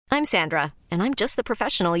I'm Sandra, and I'm just the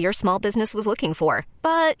professional your small business was looking for.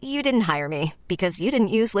 But you didn't hire me because you didn't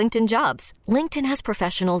use LinkedIn Jobs. LinkedIn has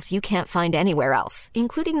professionals you can't find anywhere else,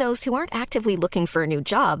 including those who aren't actively looking for a new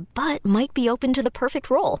job, but might be open to the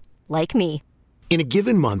perfect role, like me. In a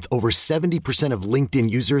given month, over 70% of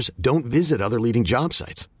LinkedIn users don't visit other leading job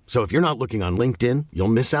sites. So if you're not looking on LinkedIn, you'll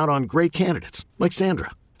miss out on great candidates like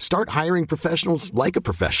Sandra. Start hiring professionals like a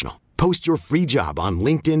professional. Post your free job on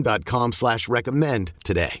linkedin.com/recommend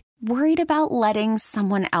today. Worried about letting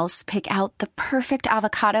someone else pick out the perfect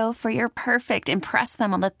avocado for your perfect impress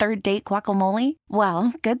them on the third date guacamole?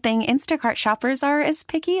 Well, good thing Instacart shoppers are as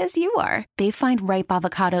picky as you are. They find ripe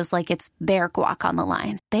avocados like it's their guac on the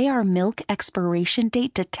line. They are milk expiration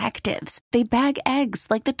date detectives. They bag eggs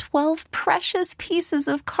like the 12 precious pieces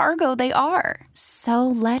of cargo they are. So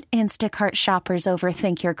let Instacart shoppers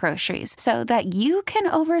overthink your groceries so that you can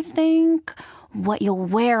overthink what you'll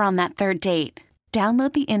wear on that third date.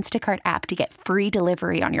 Download the Instacart app to get free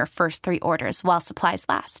delivery on your first 3 orders while supplies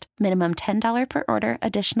last. Minimum $10 per order.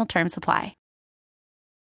 Additional terms apply.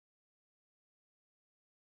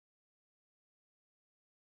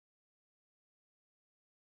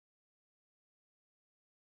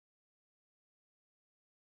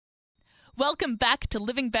 Welcome back to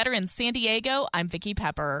Living Better in San Diego. I'm Vicki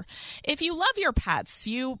Pepper. If you love your pets,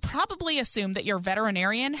 you probably assume that your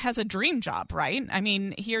veterinarian has a dream job, right? I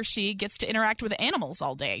mean, he or she gets to interact with animals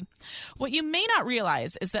all day. What you may not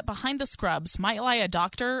realize is that behind the scrubs might lie a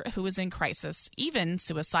doctor who is in crisis, even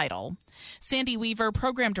suicidal. Sandy Weaver,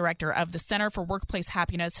 program director of the Center for Workplace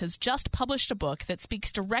Happiness, has just published a book that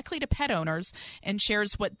speaks directly to pet owners and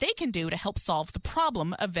shares what they can do to help solve the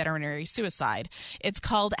problem of veterinary suicide. It's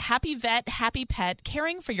called Happy Vet, Happy Pet,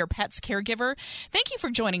 Caring for Your Pet's Caregiver. Thank you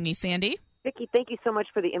for joining me, Sandy. Vicki, thank you so much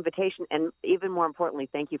for the invitation, and even more importantly,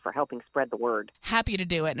 thank you for helping spread the word. Happy to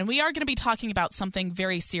do it. And we are going to be talking about something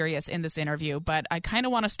very serious in this interview, but I kind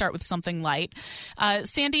of want to start with something light.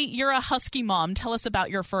 Sandy, you're a husky mom. Tell us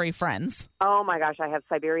about your furry friends. Oh, my gosh, I have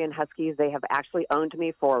Siberian Huskies. They have actually owned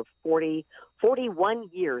me for 41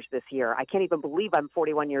 years this year. I can't even believe I'm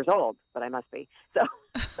 41 years old, but I must be. So,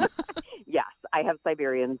 yes, I have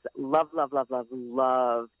Siberians. Love, love, love, love,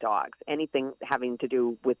 love dogs. Anything having to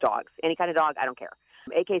do with dogs. Any kind of dog, I don't care.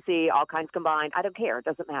 AKC, all kinds combined, I don't care. It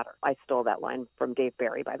doesn't matter. I stole that line from Dave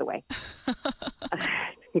Barry, by the way.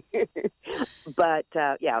 But,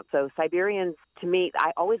 yeah, so Siberians, to me,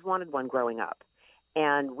 I always wanted one growing up.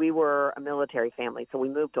 And we were a military family, so we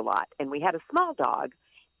moved a lot. And we had a small dog.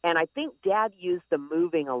 And I think Dad used the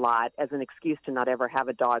moving a lot as an excuse to not ever have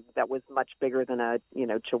a dog that was much bigger than a,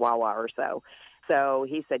 Chihuahua or so. So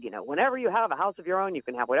he said, whenever you have a house of your own, you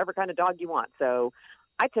can have whatever kind of dog you want. So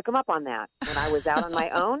I took him up on that. When I was out on my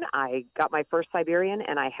own, I got my first Siberian,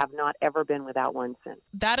 and I have not ever been without one since.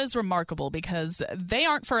 That is remarkable because they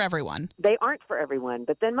aren't for everyone. They aren't for everyone,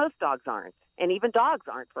 but then most dogs aren't. And even dogs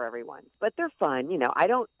aren't for everyone. But they're fun.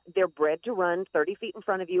 They're bred to run 30 feet in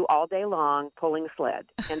front of you all day long pulling a sled.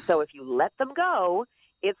 And so if you let them go,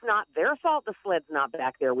 it's not their fault the sled's not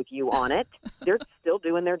back there with you on it. They're still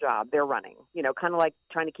doing their job. They're running, kind of like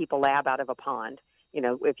trying to keep a lab out of a pond.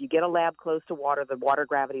 If you get a lab close to water, the water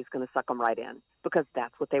gravity is going to suck them right in because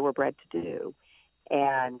that's what they were bred to do.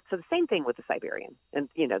 And so the same thing with the Siberian. And,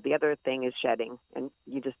 the other thing is shedding. And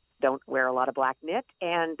you just don't wear a lot of black knit,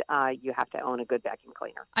 and you have to own a good vacuum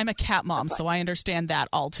cleaner. I'm a cat mom, so I understand that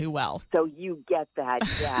all too well. So you get that,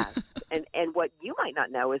 yes. and what you might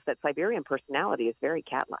not know is that Siberian personality is very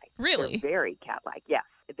cat-like. Really? They're very cat-like, yes.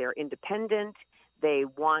 They're independent. They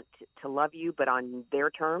want to love you, but on their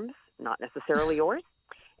terms, not necessarily yours.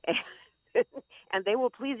 And they will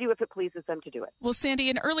please you if it pleases them to do it. Well, Sandy,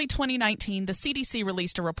 in early 2019, the CDC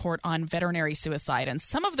released a report on veterinary suicide, and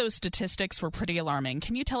some of those statistics were pretty alarming.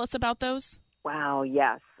 Can you tell us about those? Wow,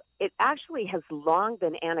 yes. It actually has long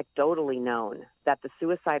been anecdotally known that the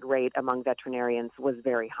suicide rate among veterinarians was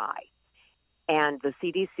very high. And the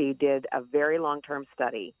CDC did a very long-term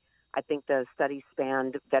study. I think the study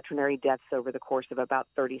spanned veterinary deaths over the course of about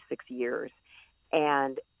 36 years.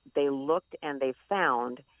 And they looked and they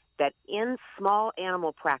found that in small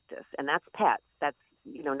animal practice, and that's pets, that's,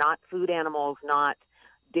 not food animals, not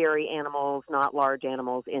dairy animals, not large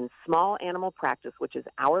animals, in small animal practice, which is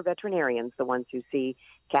our veterinarians, the ones who see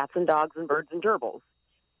cats and dogs and birds and gerbils,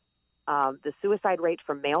 the suicide rate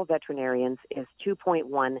for male veterinarians is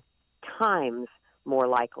 2.1 times more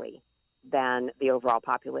likely than the overall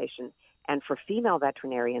population. And for female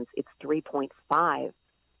veterinarians, it's 3.5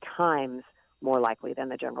 times more likely than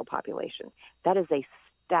the general population. That is a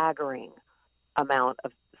staggering amount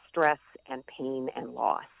of stress and pain and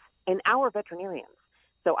loss in our veterinarians.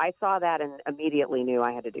 So I saw that and immediately knew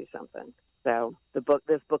I had to do something. So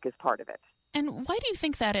this book is part of it. And why do you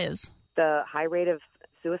think that is? The high rate of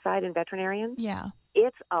suicide in veterinarians? Yeah.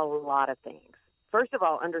 It's a lot of things. First of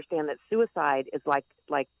all, understand that suicide is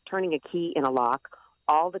like turning a key in a lock.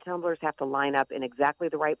 All the tumblers have to line up in exactly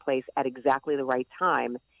the right place at exactly the right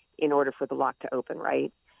time in order for the lock to open,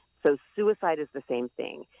 right? So suicide is the same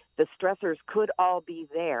thing. The stressors could all be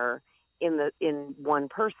there in one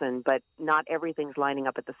person, but not everything's lining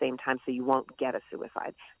up at the same time, so you won't get a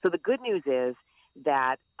suicide. So the good news is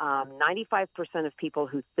that 95% of people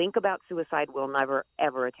who think about suicide will never,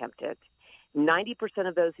 ever attempt it. 90%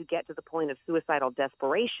 of those who get to the point of suicidal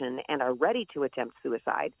desperation and are ready to attempt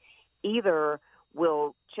suicide either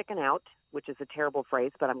will chicken out, which is a terrible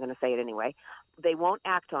phrase, but I'm going to say it anyway. They won't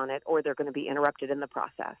act on it, or they're going to be interrupted in the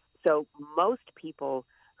process. So most people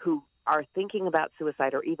who are thinking about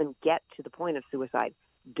suicide or even get to the point of suicide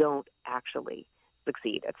don't actually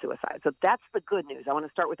succeed at suicide. So that's the good news. I want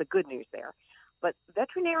to start with the good news there. But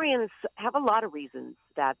veterinarians have a lot of reasons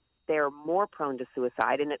that they're more prone to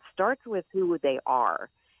suicide, and it starts with who they are.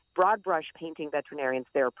 Broad brush painting veterinarians,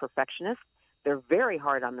 they're perfectionists. They're very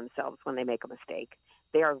hard on themselves when they make a mistake.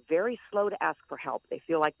 They are very slow to ask for help. They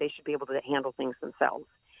feel like they should be able to handle things themselves.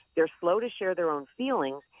 They're slow to share their own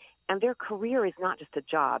feelings, and their career is not just a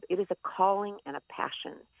job. It is a calling and a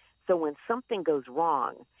passion. So when something goes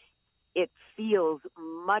wrong, it feels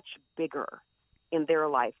much bigger in their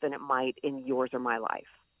life than it might in yours or my life.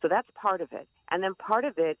 So that's part of it. And then part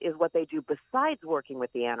of it is what they do besides working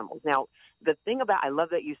with the animals. Now, the thing about, I love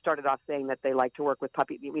that you started off saying that they like to work with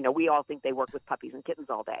puppies. You know, we all think they work with puppies and kittens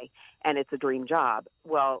all day, and it's a dream job.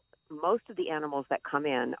 Well, most of the animals that come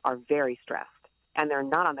in are very stressed, and they're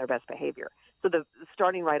not on their best behavior. So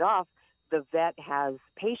starting right off, the vet has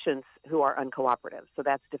patients who are uncooperative, so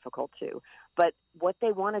that's difficult too. But what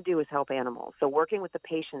they want to do is help animals. So working with the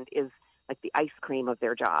patient is like the ice cream of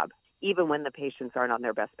their job, even when the patients aren't on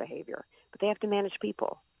their best behavior. But they have to manage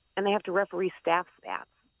people, and they have to referee staff stats,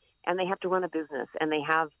 and they have to run a business, and they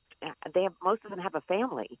have most of them have a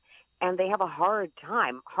family, and they have a hard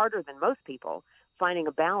time, harder than most people, finding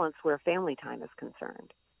a balance where family time is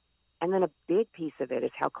concerned. And then a big piece of it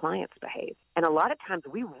is how clients behave. And a lot of times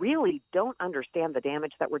we really don't understand the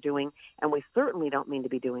damage that we're doing, and we certainly don't mean to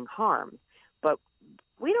be doing harm. But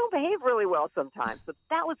we don't behave really well sometimes. So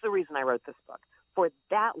that was the reason I wrote this book, for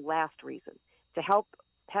that last reason, to help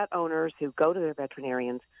pet owners who go to their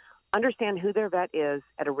veterinarians understand who their vet is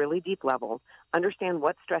at a really deep level, understand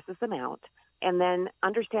what stresses them out, and then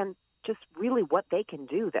understand just really what they can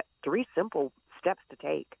do, that 3 simple steps to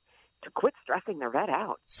take to quit stressing their vet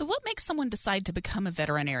out. So what makes someone decide to become a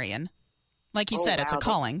veterinarian? Like you said, it's a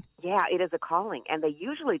calling. Yeah, it is a calling. And they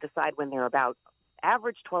usually decide when they're about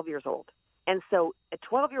average 12 years old. And so a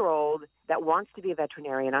 12-year-old that wants to be a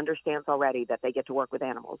veterinarian understands already that they get to work with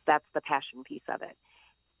animals. That's the passion piece of it.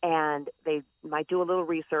 And they might do a little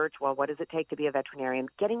research. Well, what does it take to be a veterinarian?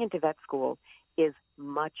 Getting into vet school is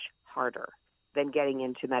much harder than getting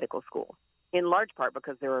into medical school, in large part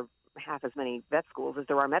because there are half as many vet schools as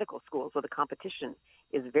there are medical schools, so the competition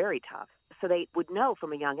is very tough. So they would know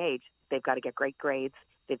from a young age they've got to get great grades,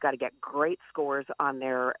 they've got to get great scores on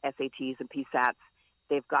their SATs and PSATs,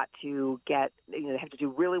 they've got to get, they have to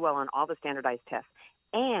do really well on all the standardized tests,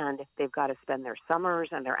 and they've got to spend their summers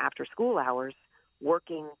and their after-school hours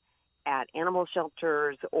working at animal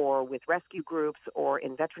shelters or with rescue groups or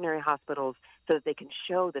in veterinary hospitals so that they can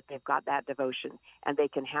show that they've got that devotion and they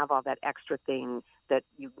can have all that extra thing that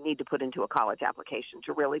you need to put into a college application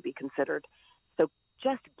to really be considered. So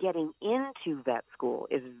just getting into vet school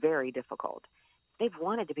is very difficult. They've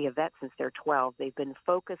wanted to be a vet since they're 12. They've been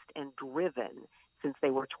focused and driven since they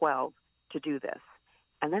were 12 to do this.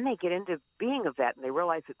 And then they get into being a vet and they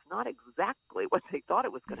realize it's not exactly what they thought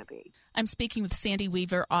it was going to be. I'm speaking with Sandy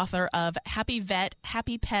Weaver, author of Happy Vet,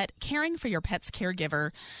 Happy Pet, Caring for Your Pet's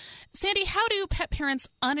Caregiver. Sandy, how do pet parents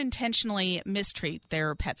unintentionally mistreat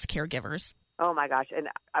their pets' caregivers? Oh, my gosh. And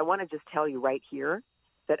I want to just tell you right here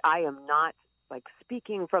that I am not like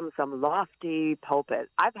speaking from some lofty pulpit.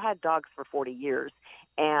 I've had dogs for 40 years,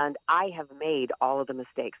 and I have made all of the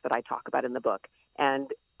mistakes that I talk about in the book.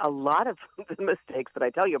 And a lot of the mistakes that I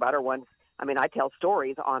tell you about are ones, I mean, I tell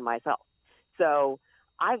stories on myself. So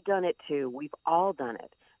I've done it too. We've all done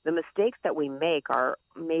it. The mistakes that we make are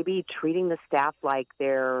maybe treating the staff like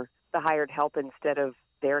they're the hired help instead of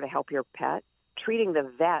there to help your pet, treating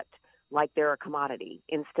the vet like they're a commodity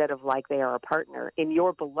instead of like they are a partner in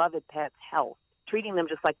your beloved pet's health, treating them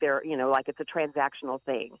just like they're, like it's a transactional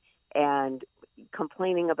thing, and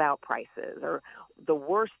complaining about prices. Or the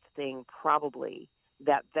worst thing probably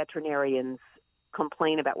that veterinarians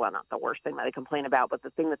complain about, well, not the worst thing that they complain about, but the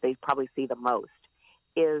thing that they probably see the most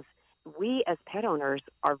is we as pet owners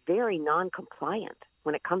are very non-compliant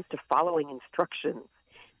when it comes to following instructions.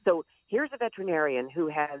 So here's a veterinarian who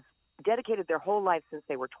has dedicated their whole life since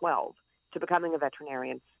they were 12 to becoming a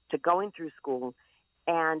veterinarian, to going through school,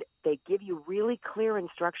 and they give you really clear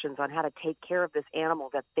instructions on how to take care of this animal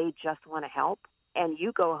that they just want to help. And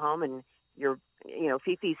you go home and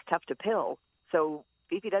Fifi's tough to pill, so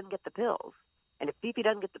Fifi doesn't get the pills. And if Fifi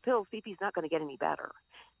doesn't get the pills, Fifi's not going to get any better.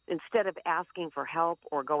 Instead of asking for help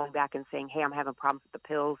or going back and saying, hey, I'm having problems with the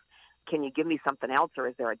pills, can you give me something else, or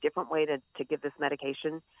is there a different way to give this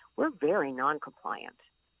medication? We're very non-compliant.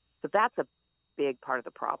 So that's a big part of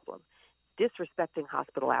the problem. Disrespecting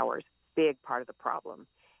hospital hours, big part of the problem.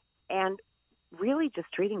 And really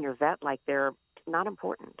just treating your vet like they're not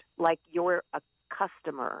important, like you're a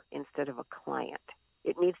customer instead of a client.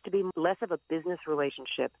 It needs to be less of a business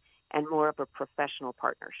relationship and more of a professional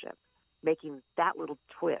partnership. Making that little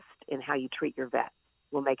twist in how you treat your vet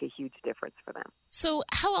will make a huge difference for them. So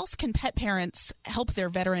how else can pet parents help their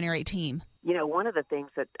veterinary team? One of the things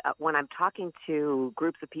that when I'm talking to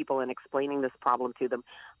groups of people and explaining this problem to them,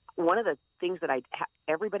 one of the things that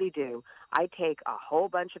everybody do, I take a whole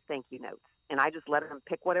bunch of thank you notes, and I just let them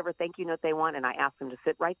pick whatever thank you note they want, and I ask them to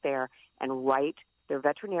sit right there and write their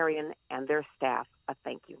veterinarian and their staff a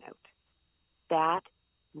thank you note. That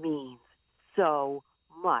means so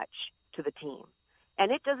much to the team.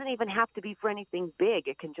 And it doesn't even have to be for anything big.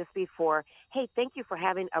 It can just be for, hey, thank you for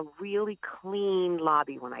having a really clean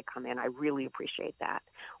lobby when I come in. I really appreciate that.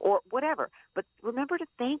 Or whatever. But remember to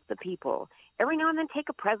thank the people. Every now and then take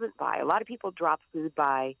a present by. A lot of people drop food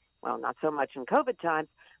by, well, not so much in COVID times,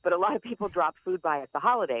 but a lot of people drop food by at the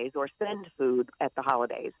holidays or send food at the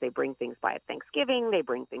holidays. They bring things by at Thanksgiving. They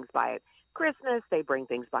bring things by at Christmas. They bring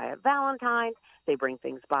things by at Valentine's. They bring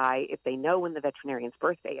things by if they know when the veterinarian's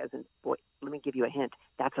birthday is. And boy, let me give you a hint.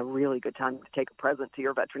 That's a really good time to take a present to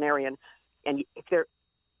your veterinarian. And if they're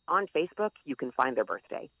on Facebook, you can find their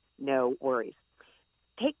birthday. No worries.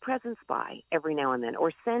 Take presents by every now and then,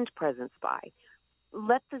 or send presents by.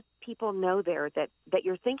 Let the people know there that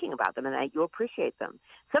you're thinking about them and that you appreciate them.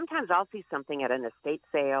 Sometimes I'll see something at an estate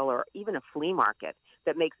sale or even a flea market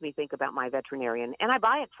that makes me think about my veterinarian, and I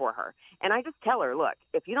buy it for her. And I just tell her, look,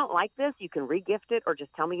 if you don't like this, you can re-gift it or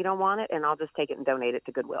just tell me you don't want it, and I'll just take it and donate it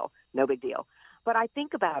to Goodwill. No big deal. But I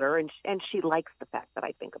think about her, and she likes the fact that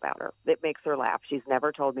I think about her. It makes her laugh. She's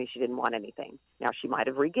never told me she didn't want anything. Now, she might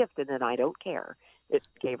have re-gifted, and I don't care. It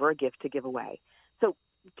gave her a gift to give away. So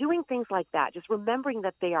doing things like that, just remembering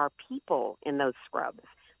that they are people in those scrubs.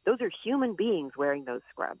 Those are human beings wearing those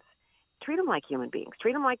scrubs. Treat them like human beings.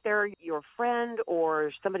 Treat them like they're your friend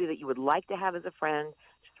or somebody that you would like to have as a friend.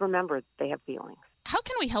 Just remember they have feelings. How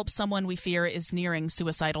can we help someone we fear is nearing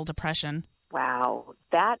suicidal depression? Wow,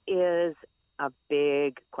 that is a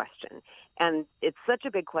big question. And it's such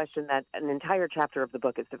a big question that an entire chapter of the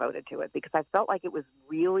book is devoted to it, because I felt like it was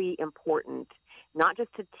really important not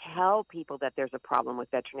just to tell people that there's a problem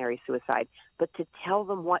with veterinary suicide, but to tell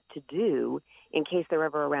them what to do in case they're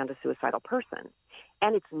ever around a suicidal person.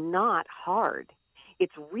 And it's not hard.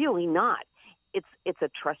 It's really not. It's a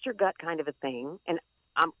trust your gut kind of a thing. And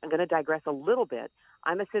I'm going to digress a little bit.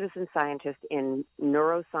 I'm a citizen scientist in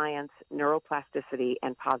neuroscience, neuroplasticity,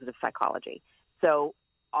 and positive psychology. So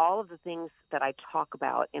all of the things that I talk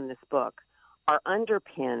about in this book are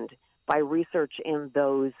underpinned by research in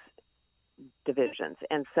those divisions.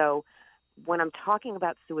 And so when I'm talking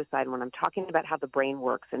about suicide, when I'm talking about how the brain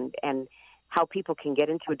works and how people can get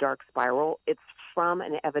into a dark spiral, it's from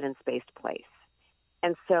an evidence-based place.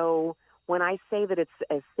 And so when I say that it's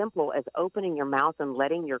as simple as opening your mouth and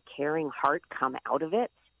letting your caring heart come out of it,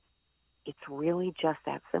 it's really just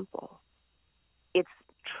that simple. It's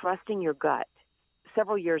trusting your gut.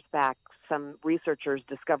 Several years back, some researchers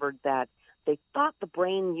discovered that they thought the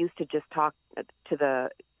brain used to just talk to the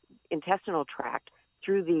intestinal tract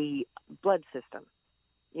through the blood system,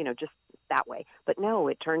 just that way. But no,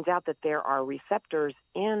 it turns out that there are receptors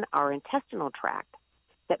in our intestinal tract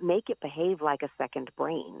that make it behave like a second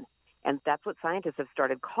brain. And that's what scientists have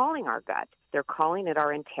started calling our gut. They're calling it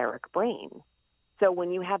our enteric brain. So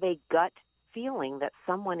when you have a gut feeling that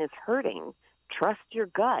someone is hurting, trust your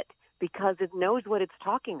gut because it knows what it's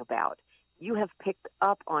talking about. You have picked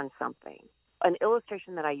up on something. An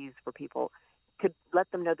illustration that I use for people could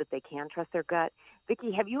let them know that they can trust their gut.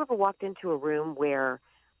 Vicki, have you ever walked into a room where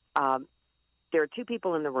there are two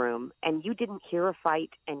people in the room and you didn't hear a fight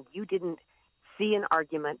and you didn't see an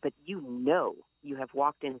argument, but you have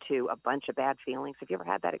walked into a bunch of bad feelings? Have you ever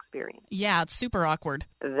had that experience? Yeah, it's super awkward.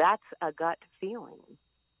 That's a gut feeling.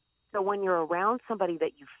 So when you're around somebody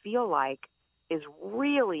that you feel like is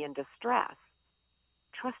really in distress,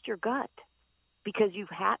 trust your gut. because you've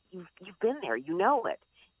been there. You know it.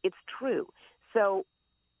 It's true. So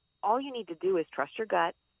all you need to do is trust your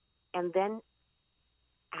gut and then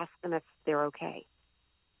ask them if they're okay.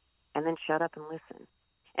 And then shut up and listen.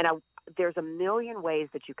 And there's a million ways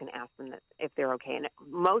that you can ask them if they're okay. And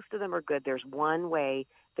most of them are good. There's one way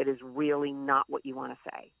that is really not what you want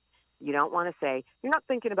to say. You don't want to say, "You're not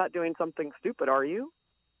thinking about doing something stupid, are you?"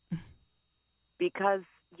 Because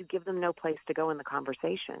you give them no place to go in the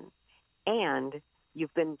conversation. And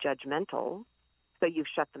you've been judgmental, so you've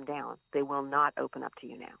shut them down. They will not open up to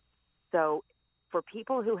you now. So for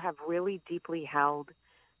people who have really deeply held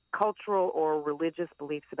cultural or religious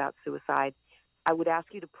beliefs about suicide, I would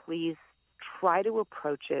ask you to please try to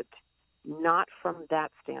approach it not from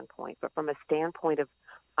that standpoint, but from a standpoint of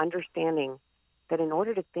understanding that in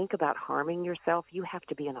order to think about harming yourself, you have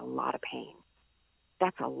to be in a lot of pain.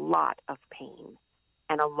 That's a lot of pain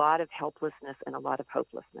and a lot of helplessness and a lot of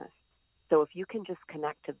hopelessness. So if you can just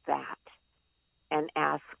connect to that and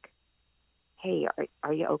ask, "Hey,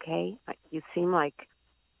 are you okay? You seem like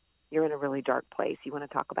you're in a really dark place. You want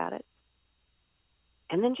to talk about it?"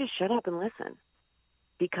 And then just shut up and listen.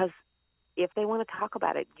 Because if they want to talk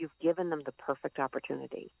about it, you've given them the perfect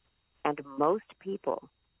opportunity. And most people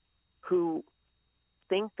who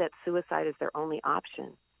think that suicide is their only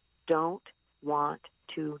option don't want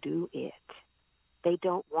to do it. They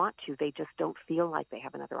don't want to. They just don't feel like they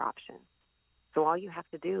have another option. So all you have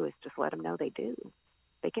to do is just let them know they do.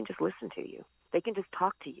 They can just listen to you. They can just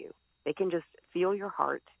talk to you. They can just feel your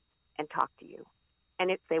heart and talk to you.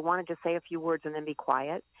 And if they want to just say a few words and then be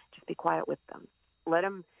quiet, just be quiet with them. Let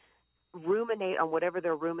them ruminate on whatever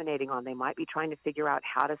they're ruminating on. They might be trying to figure out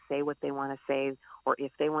how to say what they want to say, or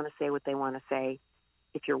if they want to say what they want to say.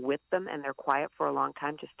 If you're with them and they're quiet for a long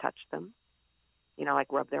time, just touch them.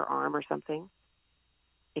 Like rub their arm or something.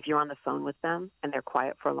 If you're on the phone with them and they're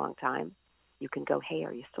quiet for a long time, you can go, "Hey,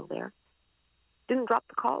 are you still there? Didn't drop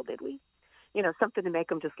the call, did we?" Something to make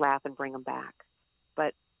them just laugh and bring them back.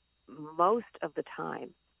 But most of the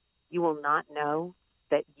time, you will not know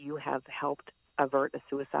that you have helped avert a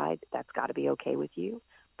suicide. That's got to be okay with you.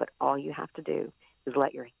 But all you have to do is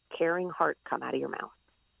let your caring heart come out of your mouth.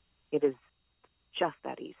 It is just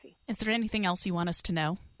that easy. Is there anything else you want us to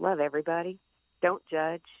know? Love everybody. Don't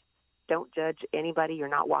judge. Don't judge anybody. You're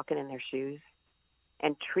not walking in their shoes.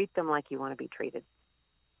 And treat them like you want to be treated,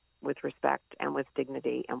 with respect and with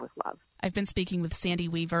dignity and with love. I've been speaking with Sandy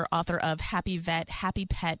Weaver, author of Happy Vet, Happy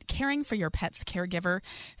Pet, Caring for Your Pet's Caregiver.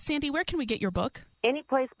 Sandy, where can we get your book? Any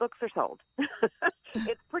place books are sold.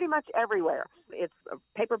 It's pretty much everywhere. It's a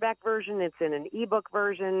paperback version. It's in an ebook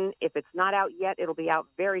version. If it's not out yet, it'll be out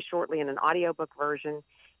very shortly in an audiobook version.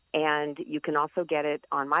 And you can also get it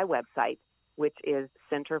on my website, which is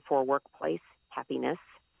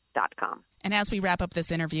centerforworkplacehappiness.com. And as we wrap up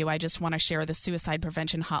this interview, I just want to share the suicide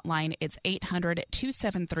prevention hotline. It's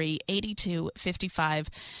 800-273-8255.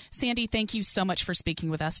 Sandy, thank you so much for speaking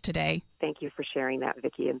with us today. Thank you for sharing that,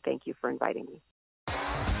 Vicki, and thank you for inviting me.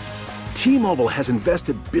 T-Mobile has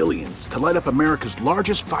invested billions to light up America's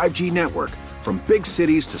largest 5G network, from big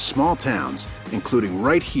cities to small towns, including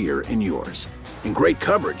right here in yours. And great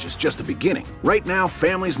coverage is just the beginning. Right now,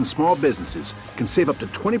 families and small businesses can save up to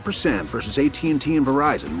 20% versus AT&T and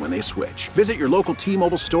Verizon when they switch. Visit your local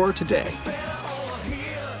T-Mobile store today.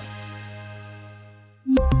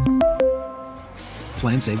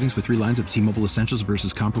 Plan savings with 3 lines of T-Mobile Essentials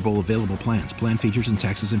versus comparable available plans. Plan features and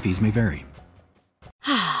taxes and fees may vary.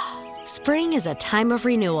 Spring is a time of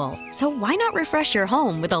renewal, so why not refresh your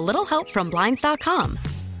home with a little help from Blinds.com?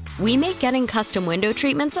 We make getting custom window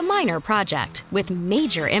treatments a minor project with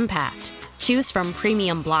major impact. Choose from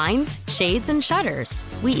premium blinds, shades, and shutters.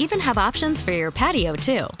 We even have options for your patio,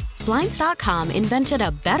 too. Blinds.com invented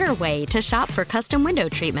a better way to shop for custom window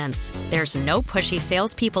treatments. There's no pushy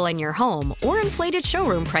salespeople in your home or inflated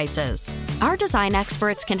showroom prices. Our design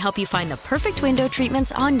experts can help you find the perfect window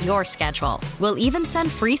treatments on your schedule. We'll even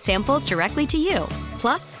send free samples directly to you.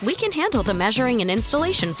 Plus, we can handle the measuring and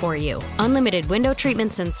installation for you. Unlimited window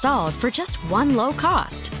treatments installed for just one low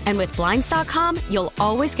cost. And with Blinds.com, you'll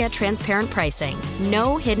always get transparent pricing.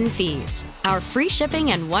 No hidden fees. Our free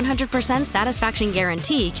shipping and 100% satisfaction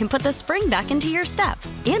guarantee can put the spring back into your step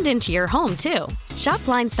and into your home, too. Shop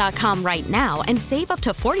Blinds.com right now and save up to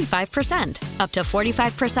 45%. Up to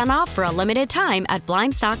 45% off for a limited time at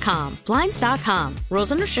Blinds.com. Blinds.com.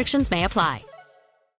 Rules and restrictions may apply.